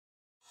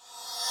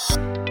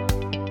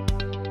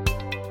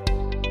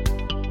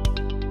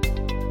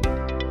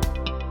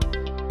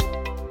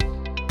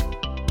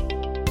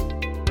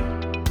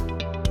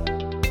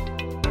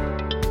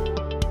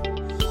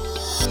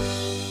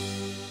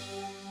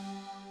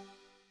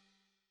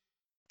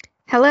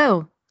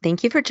Hello.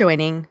 Thank you for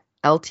joining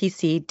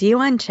LTC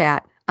DON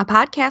Chat, a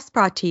podcast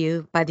brought to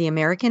you by the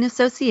American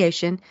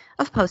Association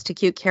of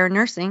Post-Acute Care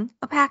Nursing,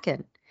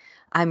 APACN.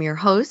 I'm your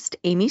host,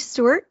 Amy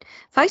Stewart,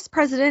 Vice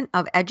President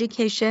of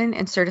Education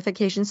and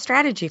Certification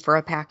Strategy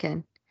for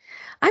APACN.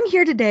 I'm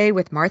here today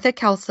with Martha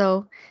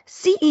Kelso,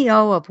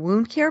 CEO of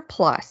Wound Care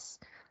Plus,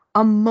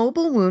 a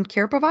mobile wound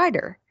care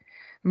provider.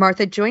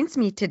 Martha joins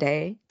me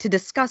today to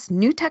discuss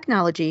new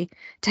technology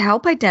to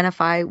help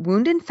identify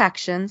wound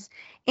infections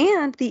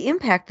and the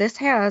impact this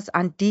has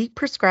on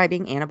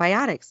deprescribing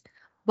antibiotics.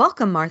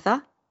 Welcome,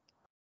 Martha.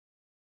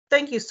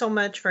 Thank you so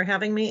much for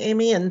having me,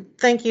 Amy, and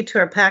thank you to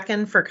our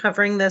PACN for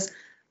covering this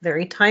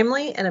very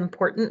timely and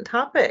important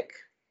topic.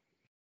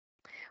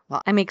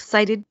 Well, I'm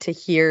excited to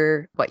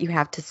hear what you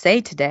have to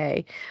say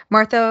today.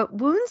 Martha,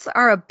 wounds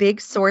are a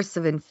big source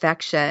of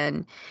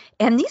infection,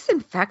 and these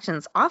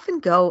infections often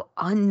go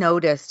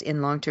unnoticed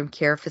in long-term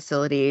care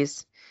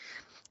facilities.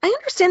 I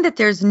understand that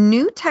there's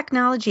new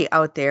technology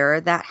out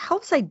there that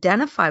helps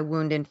identify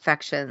wound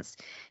infections.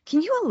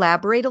 Can you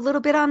elaborate a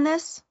little bit on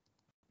this?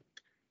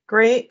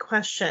 Great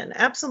question.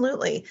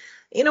 Absolutely.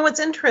 What's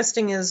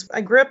interesting is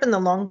I grew up in the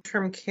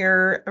long-term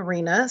care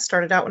arena,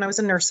 started out when I was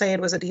a nurse aide,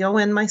 was a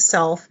DON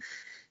myself,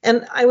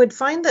 and I would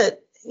find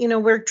that,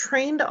 we're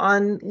trained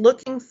on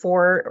looking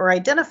for or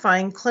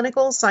identifying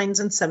clinical signs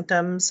and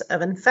symptoms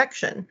of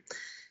infection.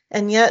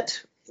 And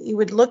yet you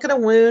would look at a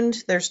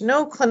wound, there's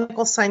no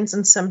clinical signs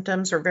and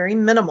symptoms or very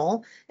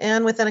minimal,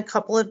 and within a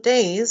couple of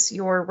days,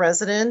 your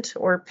resident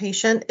or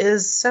patient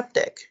is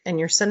septic and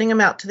you're sending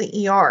them out to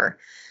the ER.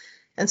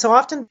 And so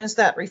often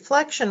that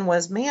reflection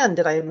was, man,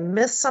 did I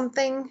miss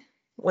something?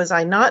 Was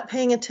I not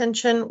paying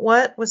attention?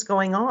 What was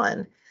going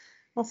on?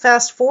 Well,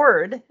 fast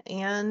forward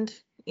and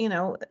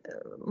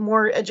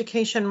more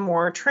education,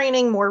 more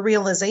training, more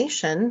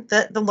realization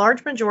that the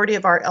large majority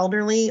of our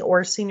elderly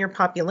or senior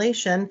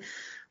population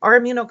are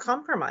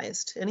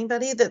immunocompromised.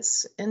 Anybody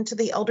that's into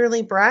the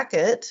elderly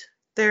bracket,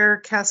 their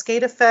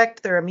cascade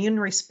effect, their immune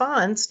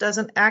response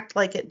doesn't act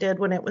like it did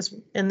when it was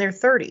in their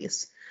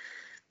 30s.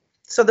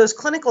 So those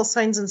clinical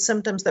signs and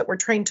symptoms that we're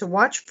trained to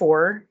watch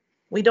for,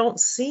 we don't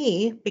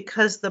see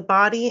because the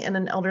body in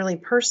an elderly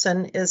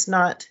person is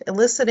not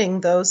eliciting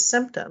those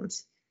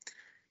symptoms.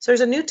 So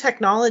there's a new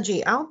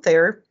technology out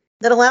there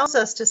that allows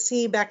us to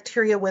see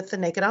bacteria with the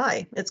naked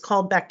eye. It's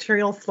called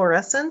bacterial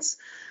fluorescence,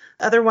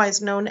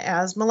 otherwise known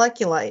as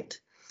MolecuLight.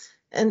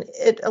 And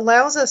it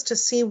allows us to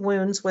see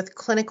wounds with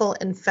clinical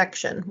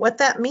infection. What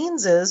that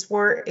means is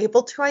we're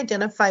able to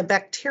identify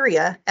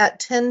bacteria at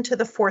 10 to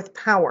the fourth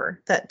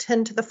power. That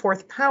 10 to the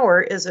fourth power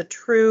is a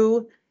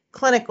true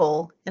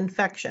clinical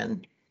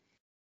infection.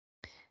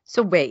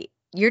 So wait,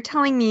 you're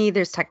telling me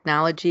there's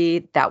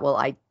technology that will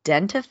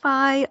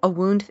identify a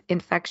wound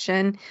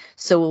infection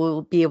so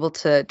we'll be able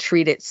to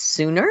treat it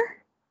sooner?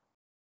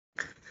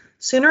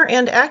 Sooner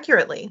and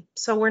accurately.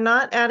 So we're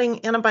not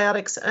adding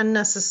antibiotics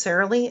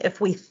unnecessarily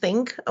if we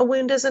think a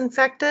wound is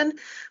infected,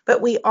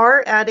 but we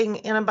are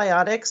adding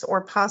antibiotics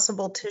or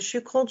possible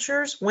tissue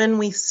cultures when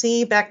we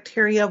see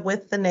bacteria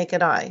with the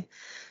naked eye.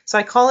 So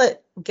I call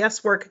it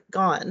guesswork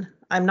gone.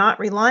 I'm not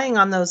relying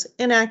on those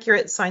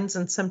inaccurate signs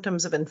and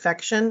symptoms of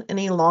infection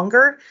any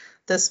longer.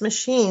 This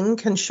machine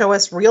can show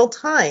us real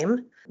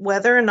time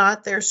whether or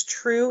not there's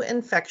true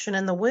infection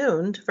in the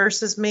wound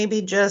versus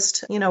maybe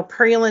just,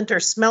 purulent or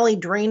smelly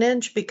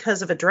drainage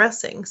because of a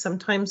dressing.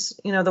 Sometimes,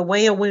 the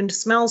way a wound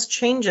smells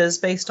changes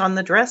based on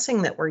the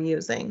dressing that we're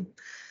using.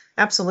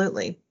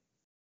 Absolutely.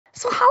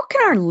 So how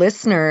can our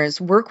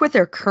listeners work with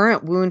their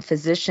current wound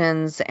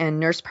physicians and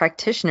nurse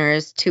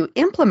practitioners to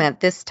implement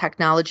this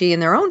technology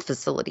in their own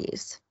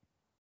facilities?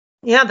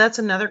 Yeah, that's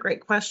another great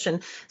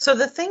question. So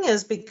the thing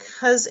is,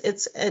 because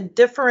it's a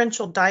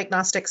differential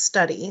diagnostic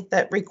study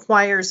that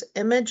requires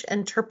image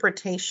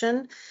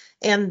interpretation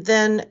and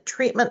then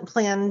treatment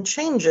plan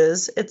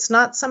changes, it's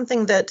not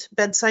something that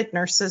bedside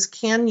nurses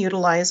can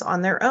utilize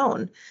on their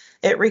own.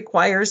 It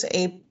requires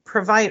a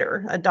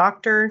provider, a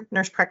doctor,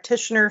 nurse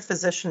practitioner,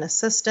 physician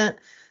assistant,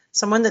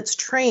 someone that's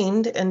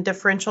trained in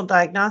differential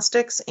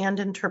diagnostics and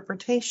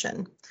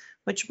interpretation.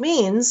 Which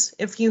means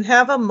if you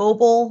have a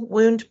mobile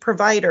wound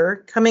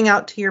provider coming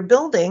out to your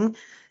building,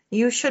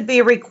 you should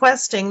be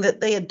requesting that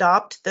they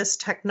adopt this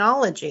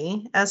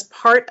technology as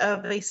part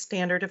of a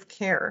standard of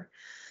care.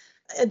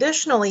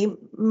 Additionally,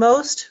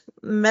 most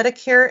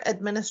Medicare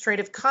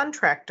administrative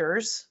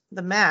contractors,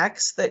 the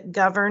MACs that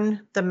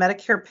govern the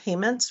Medicare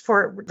payments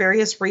for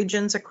various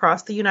regions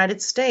across the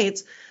United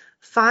States,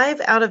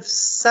 5 out of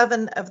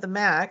 7 of the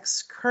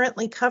MACs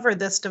currently cover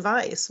this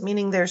device,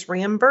 meaning there's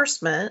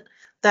reimbursement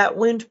that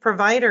wound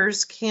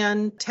providers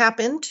can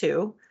tap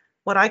into,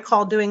 what I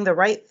call doing the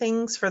right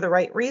things for the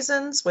right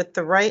reasons with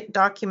the right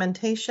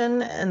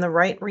documentation and the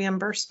right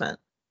reimbursement.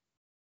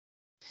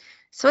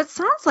 So it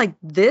sounds like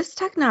this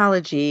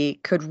technology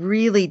could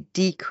really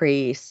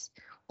decrease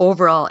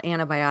overall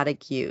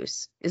antibiotic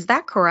use. Is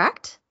that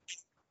correct?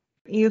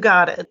 You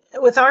got it.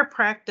 With our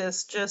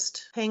practice,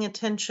 just paying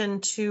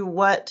attention to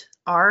what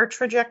our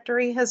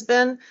trajectory has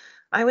been,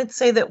 I would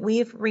say that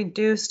we've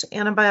reduced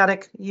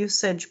antibiotic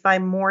usage by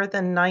more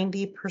than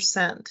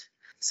 90%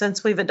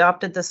 since we've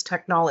adopted this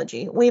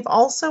technology. We've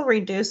also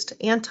reduced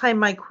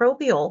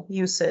antimicrobial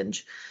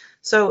usage.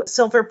 So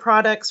silver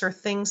products are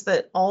things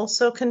that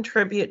also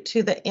contribute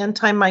to the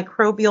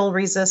antimicrobial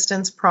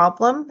resistance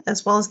problem,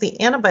 as well as the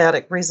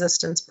antibiotic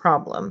resistance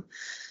problem.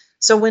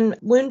 So when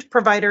wound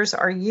providers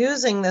are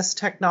using this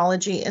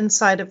technology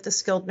inside of the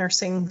skilled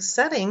nursing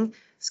setting,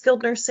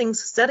 skilled nursing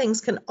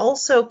settings can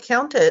also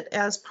count it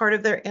as part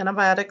of their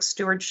antibiotic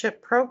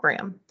stewardship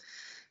program.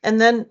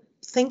 And then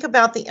think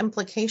about the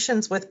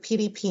implications with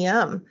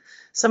PDPM.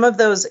 Some of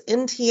those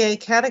NTA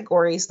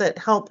categories that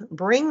help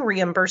bring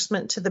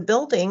reimbursement to the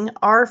building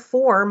are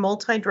for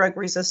multi-drug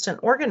resistant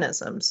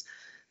organisms.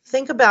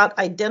 Think about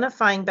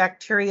identifying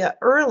bacteria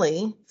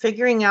early,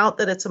 figuring out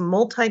that it's a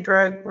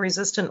multi-drug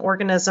resistant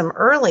organism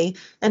early,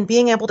 and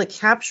being able to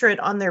capture it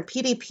on their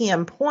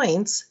PDPM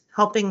points,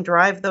 helping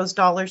drive those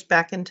dollars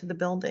back into the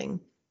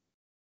building.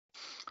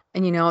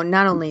 And,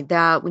 not only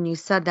that, when you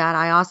said that,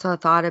 I also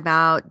thought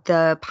about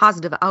the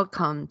positive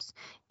outcomes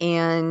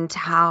and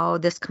how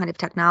this kind of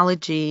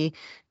technology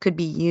could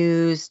be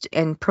used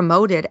and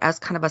promoted as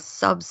kind of a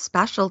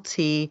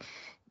subspecialty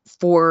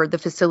for the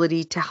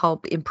facility to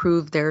help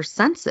improve their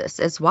census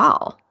as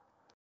well.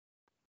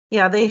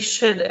 Yeah, they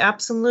should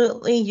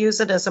absolutely use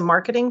it as a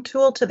marketing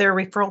tool to their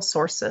referral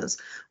sources.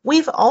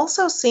 We've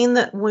also seen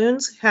that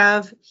wounds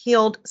have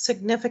healed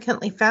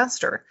significantly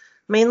faster,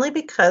 mainly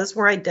because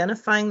we're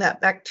identifying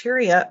that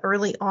bacteria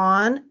early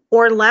on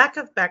or lack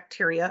of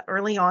bacteria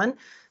early on,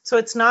 so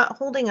it's not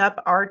holding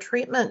up our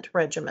treatment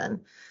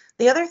regimen.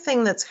 The other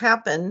thing that's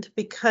happened,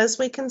 because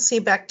we can see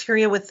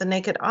bacteria with the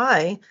naked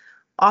eye,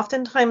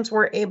 oftentimes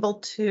we're able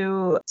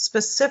to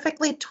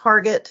specifically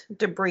target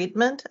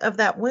debridement of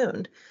that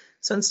wound.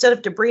 So instead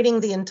of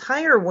debriding the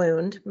entire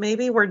wound,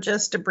 maybe we're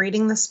just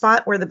debriding the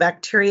spot where the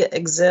bacteria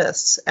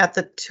exists at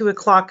the 2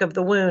 o'clock of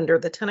the wound or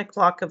the 10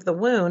 o'clock of the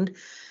wound.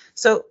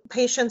 So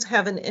patients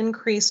have an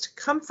increased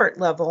comfort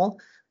level,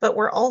 but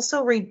we're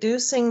also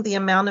reducing the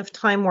amount of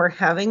time we're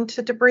having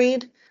to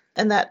debride.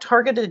 And that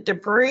targeted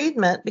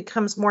debridement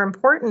becomes more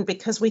important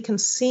because we can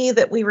see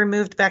that we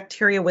removed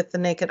bacteria with the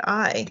naked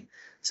eye.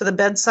 So the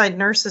bedside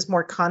nurse is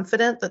more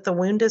confident that the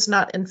wound is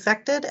not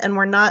infected and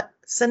we're not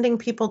sending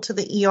people to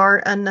the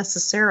ER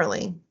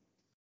unnecessarily.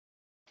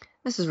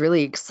 This is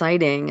really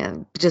exciting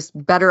and just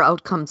better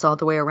outcomes all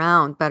the way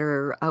around,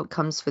 better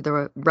outcomes for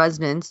the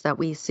residents that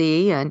we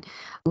see, and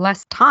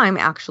less time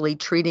actually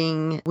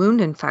treating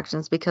wound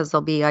infections because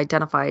they'll be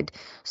identified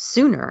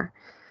sooner.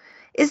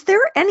 Is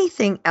there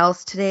anything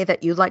else today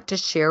that you'd like to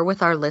share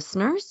with our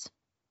listeners?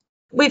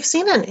 We've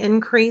seen an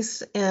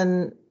increase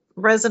in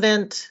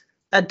resident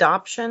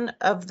adoption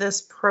of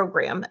this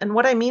program. And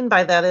what I mean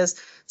by that is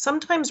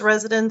sometimes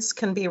residents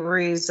can be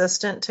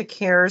resistant to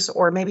cares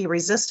or maybe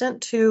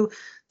resistant to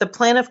the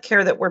plan of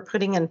care that we're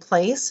putting in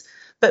place.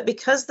 But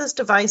because this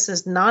device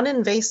is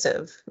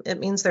non-invasive, it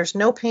means there's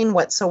no pain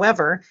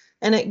whatsoever,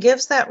 and it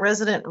gives that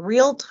resident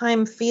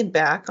real-time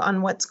feedback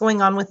on what's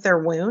going on with their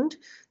wound.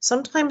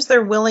 Sometimes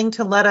they're willing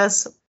to let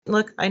us,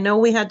 look, I know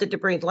we had to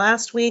debride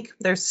last week.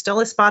 There's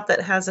still a spot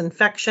that has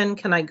infection.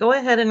 Can I go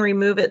ahead and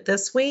remove it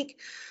this week?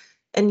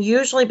 And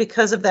usually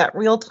because of that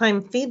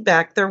real-time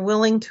feedback, they're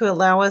willing to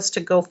allow us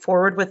to go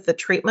forward with the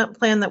treatment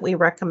plan that we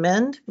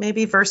recommend,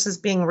 maybe versus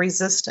being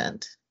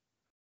resistant.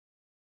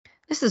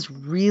 This is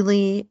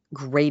really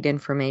great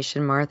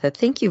information, Martha.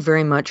 Thank you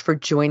very much for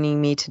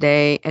joining me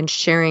today and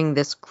sharing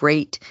this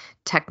great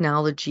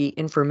technology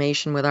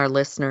information with our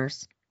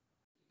listeners.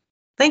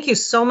 Thank you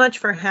so much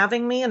for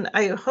having me, and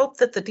I hope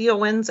that the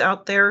DONs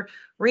out there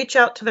reach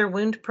out to their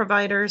wound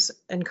providers,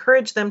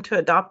 encourage them to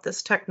adopt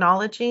this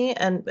technology,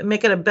 and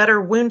make it a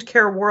better wound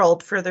care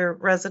world for their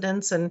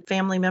residents and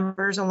family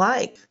members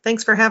alike.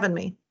 Thanks for having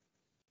me.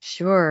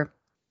 Sure.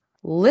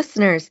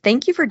 Listeners,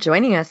 thank you for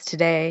joining us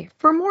today.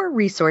 For more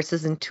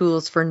resources and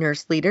tools for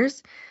nurse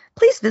leaders,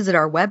 please visit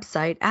our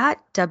website at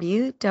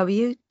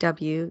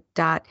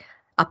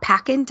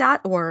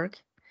www.apakin.org.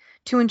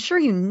 To ensure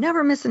you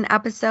never miss an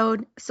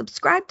episode,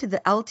 subscribe to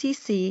the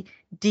LTC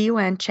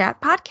DON Chat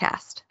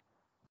podcast.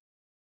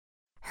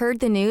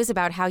 Heard the news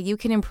about how you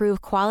can improve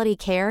quality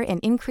care and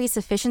increase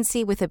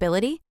efficiency with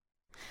Ability?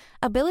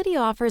 Ability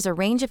offers a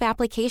range of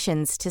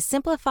applications to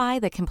simplify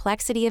the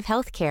complexity of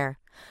healthcare,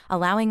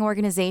 allowing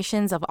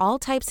organizations of all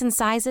types and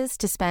sizes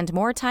to spend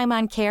more time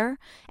on care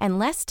and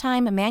less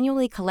time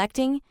manually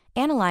collecting,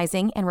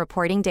 analyzing, and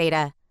reporting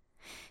data.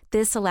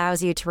 This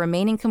allows you to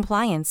remain in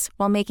compliance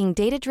while making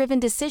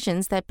data-driven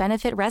decisions that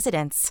benefit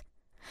residents.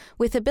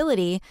 With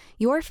Ability,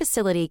 your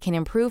facility can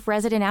improve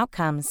resident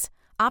outcomes,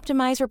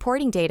 optimize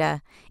reporting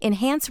data,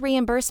 enhance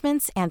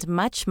reimbursements, and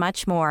much,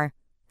 much more.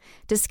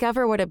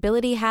 Discover what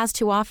Ability has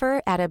to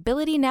offer at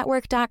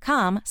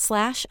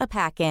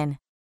abilitynetwork.com/apakin.